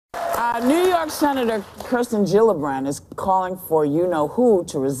New York Senator Kirsten Gillibrand is calling for you-know-who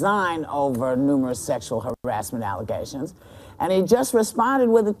to resign over numerous sexual harassment allegations. And he just responded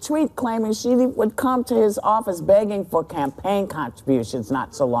with a tweet claiming she would come to his office begging for campaign contributions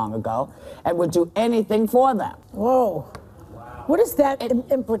not so long ago and would do anything for them. Whoa. What is that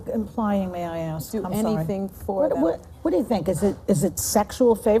implying, may I ask? Do anything for them. What do you think? Is it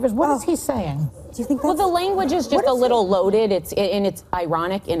sexual favors? What is he saying? Do you think that's... Well, the language is just a little loaded. It's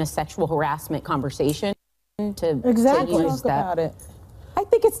ironic in a sexual harassment conversation to use that. About it. I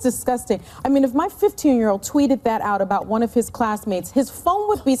think it's disgusting. I mean, if my 15-year-old tweeted that out about one of his classmates, his phone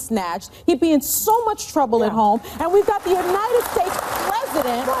would be snatched. He'd be in so much trouble at home. And we've got the United States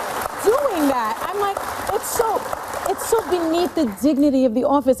president doing that. I'm like, it's so beneath the dignity of the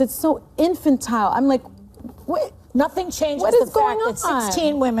office. It's so infantile. I'm like, wait. Nothing changes the fact that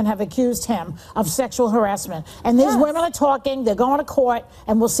 16 women have accused him of sexual harassment. And these women are talking, they're going to court,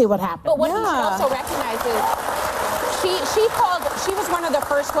 and we'll see what happens. But what he also recognizes, she was one of the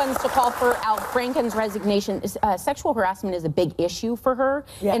first ones to call for Al Franken's resignation. Sexual harassment is a big issue for her.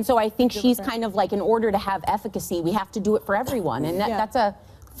 Yeah. And so I think she's kind of like, in order to have efficacy, we have to do it for everyone. And that's a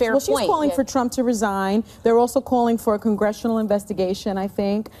fair point. Well, she's calling for Trump to resign. They're also calling for a congressional investigation, I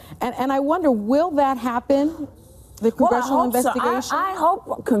think. And I wonder, will that happen? The congressional investigation? So. I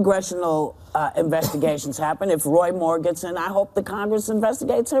hope congressional investigations happen. If Roy Moore gets in, I hope the Congress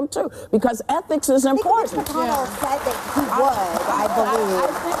investigates him too, because ethics is important. Mitch McConnell said that he would, I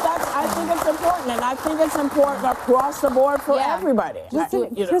believe. I think it's important, and I think it's important across the board for everybody.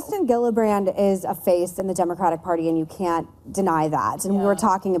 Listen, Kirsten Gillibrand is a face in the Democratic Party, and you can't deny that. And we were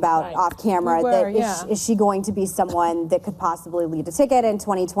talking about off camera is she going to be someone that could possibly lead a ticket in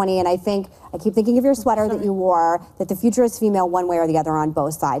 2020? And I keep thinking of your sweater that you wore, that the future is female one way or the other on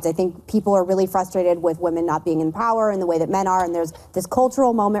both sides. I think people are really frustrated with women not being in power in the way that men are, and there's this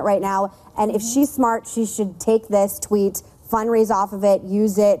cultural moment right now. And if she's smart, she should take this tweet, fundraise off of it,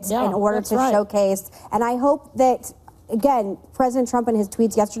 use it in order to showcase. And I hope that, again, President Trump and his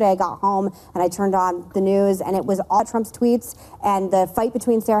tweets yesterday, I got home and I turned on the news and it was all Trump's tweets and the fight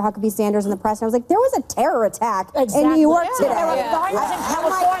between Sarah Huckabee Sanders and the press. And I was like, there was a terror attack in New York today. In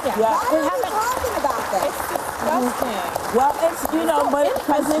California. Why are we talking about this? Well,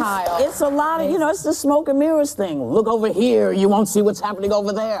 it's a lot of, it's the smoke and mirrors thing. Look over here, you won't see what's happening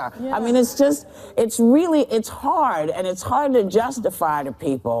over there. Yeah. I mean, it's hard, and it's hard to justify to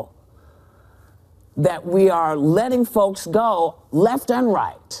people that we are letting folks go left and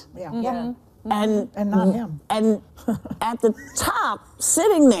right. Yeah. And not him. And at the top,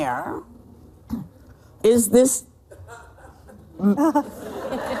 sitting there, is this... Careful,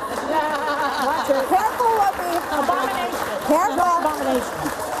 Whoopi. Abomination. Careful. Abomination.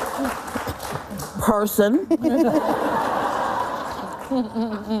 Person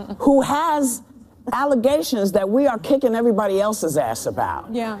who has allegations that we are kicking everybody else's ass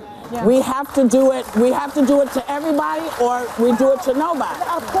about. Yeah. We have to do it. We have to do it to everybody, or we do it to nobody.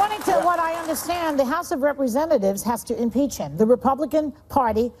 According to what I understand, the House of Representatives has to impeach him. The Republican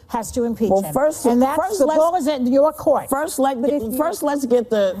Party has to impeach him. And the ball is in your court. Let's get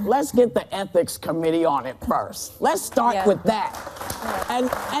the ethics committee on it first. Let's start with that, and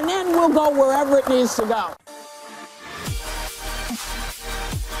then we'll go wherever it needs to go.